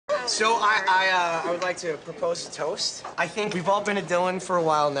So I would like to propose a toast. I think we've all been at Dillon for a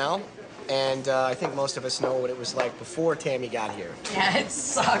while now, and I think most of us know what it was like before Tammy got here. Yeah, it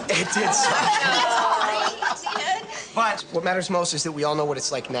sucked. It did suck. It did. But what matters most is that we all know what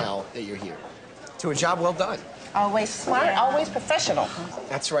it's like now that you're here. To a job well done. Always smart, always professional.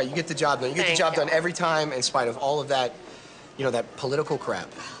 That's right, you get the job done. You get the job done every time in spite of all of that, you know, that political crap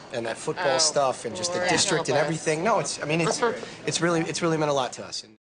and that football stuff and just the district and everything. No, it's, I mean, it's really meant a lot to us.